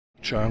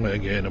Charlie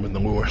again. I'm in the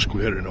Lower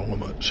Square in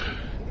Olomouc.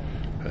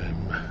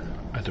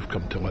 I'd have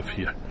come to live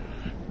here,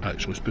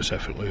 actually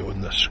specifically on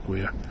this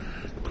square,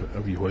 quite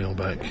a wee while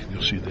back.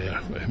 You'll see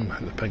there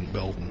the pink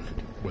building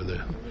with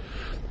the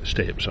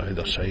steps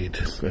either side,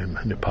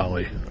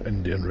 Nepali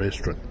Indian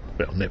restaurant,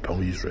 well,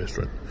 Nepalese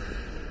restaurant.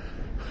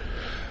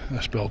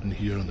 This building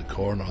here in the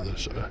corner,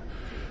 there's a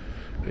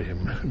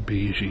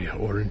beigey,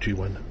 orangey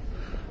one.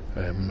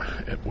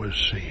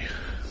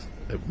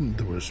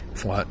 There was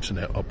flats in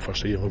it up for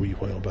sale a wee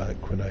while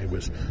back when I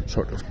was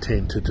sort of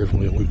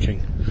tentatively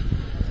looking,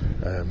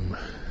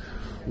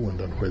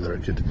 wondering whether I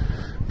could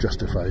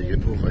justify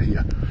getting over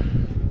here.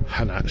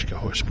 Hanatska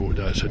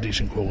Hospoda, it's a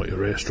decent quality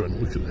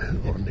restaurant. Look at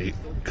the ornate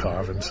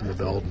carvings in the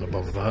building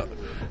above that.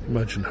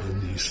 Imagine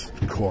having these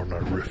corner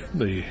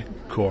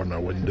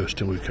windows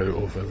to look out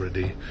of every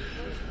day.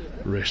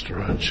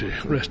 Restaurante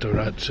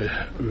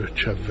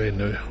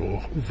Uchavenu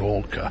or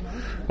Volca.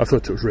 I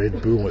thought it was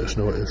Red Bull, it's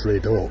not, it's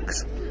Red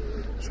Ox.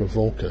 So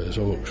Volca is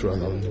ox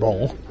rather than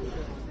bull.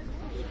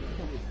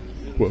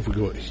 What have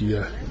we got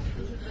here?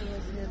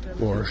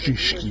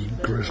 Orzeszki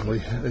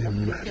grizzly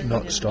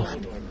nut stuff.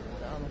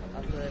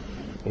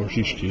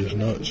 Orzeszki is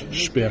nuts.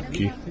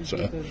 Sperky, it's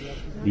a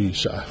wee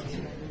sort of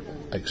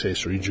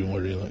accessory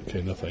jewellery, that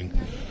kind of thing.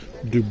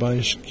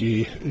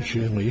 Dubaiski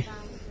jelly.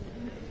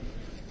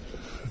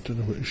 I don't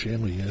know what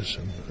jelly is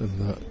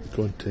in that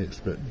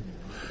context, but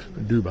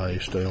Dubai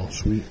style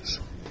sweets.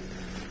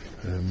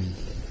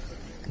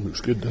 Looks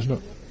good, doesn't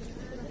it?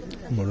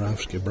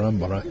 Moravsky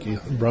Bramboraki.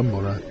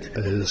 Bramborak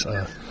is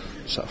a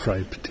sort of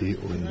fried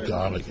potato and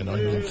garlic and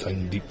onion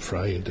thing, deep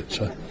fried. It's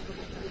a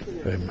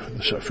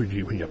the sort of food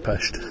you eat when you're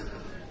pissed.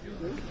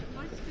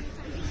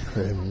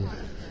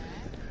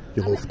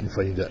 You'll often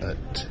find it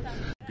at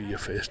beer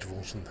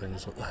festivals and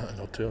things like that, and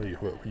I'll tell you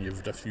what, when you've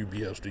had a few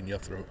beers down your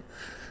throat,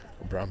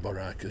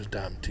 Bramborak is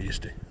damn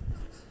tasty.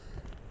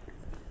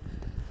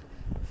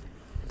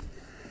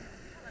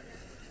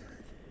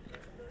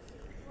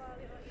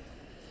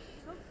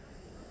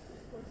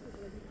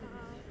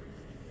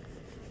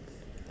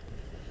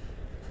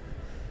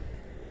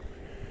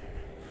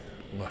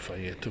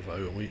 Lafayette of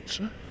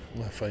Aulica.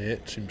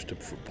 Lafayette seems to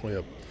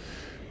play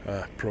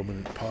a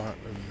prominent part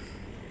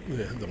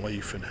in the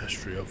life and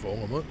history of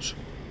Olomouc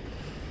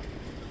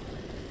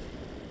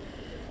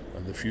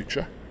and the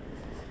future.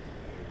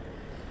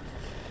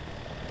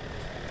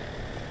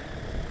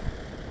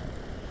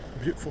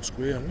 Beautiful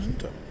square,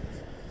 isn't it?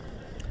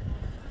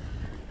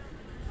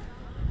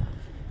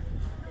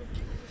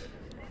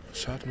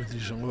 Sadly,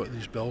 a lot of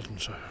these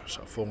buildings are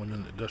sort of falling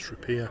into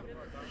disrepair.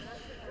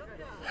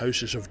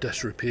 Houses of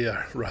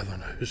disrepair rather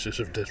than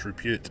houses of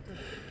disrepute.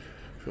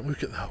 If you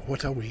look at that,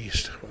 what a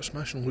waste. What a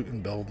smashing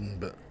looking building,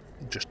 but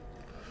just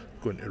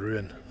going to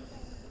ruin.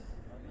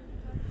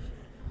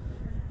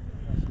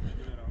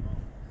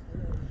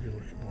 You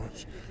look at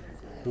what's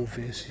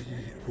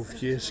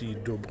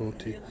Howiezi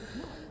Dobroti.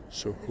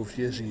 So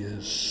Howiezi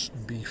is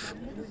beef.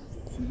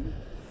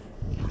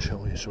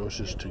 Chili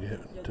sauces to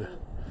get to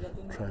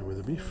try with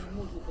the beef.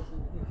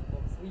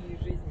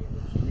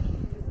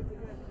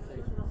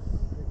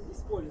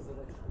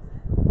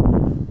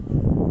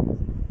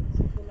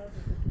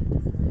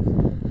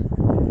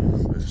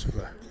 Let's have a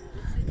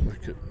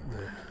look at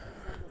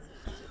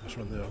this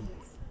one there,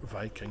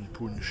 Viking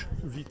punch,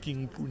 and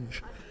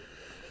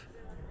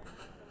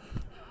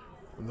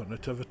their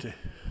nativity.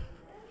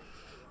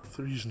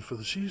 The reason for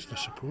the season, I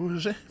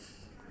suppose, eh?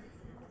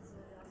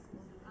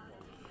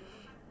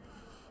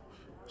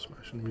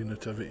 Smashing wee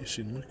nativity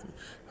scene. Look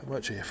how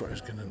much effort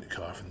has gone into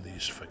carving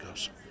these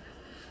figures.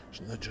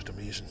 Isn't that just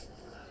amazing?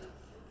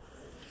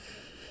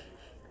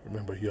 I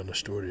remember hearing a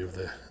story of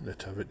the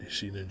nativity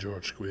scene in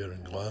George Square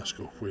in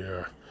Glasgow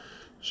where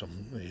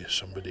somebody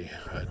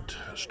had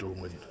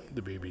stolen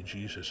the baby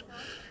Jesus.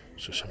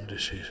 So somebody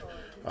says,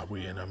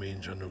 away in a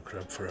manger, no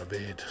crib for a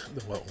bed.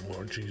 The little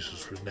Lord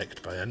Jesus was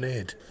nicked by a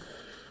Ned.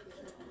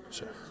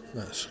 So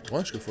that's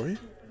Glasgow for you.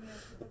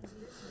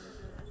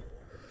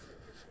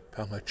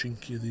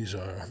 Palachinki, these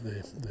are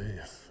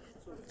the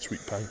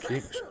sweet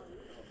pancakes.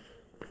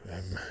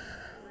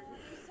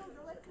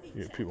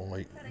 You get people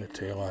like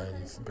Nutella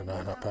and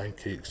banana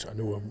pancakes. I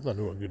know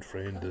a good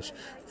friend is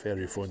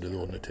very fond of the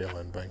old Nutella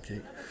and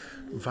pancake.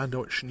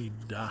 Vadochny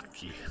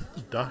Daki.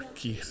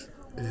 Daki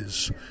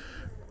is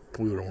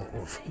plural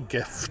of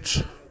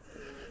gifts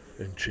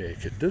in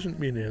Czech. It doesn't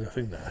mean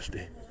anything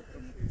nasty.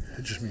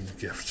 It just means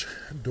gifts.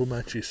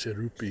 Domaci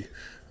Serupi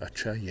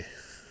Achaye.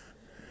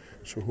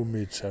 So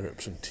homemade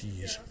syrups and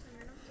teas.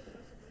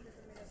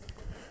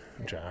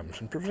 Jams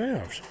and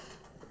preserves.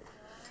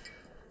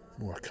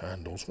 More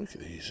candles. Look at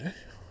these, eh?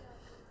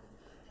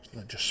 Isn't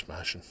that just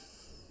smashing?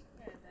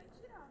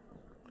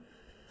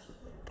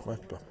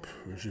 Platba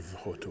Puziv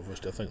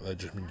Hotovist. I think that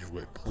just means you've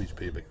got to please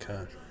pay big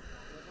cash.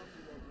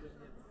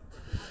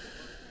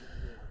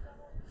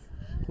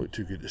 Look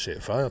too good to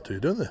set fire to,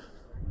 don't they?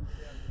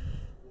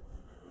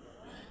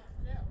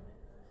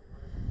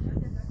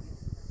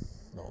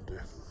 That'll do.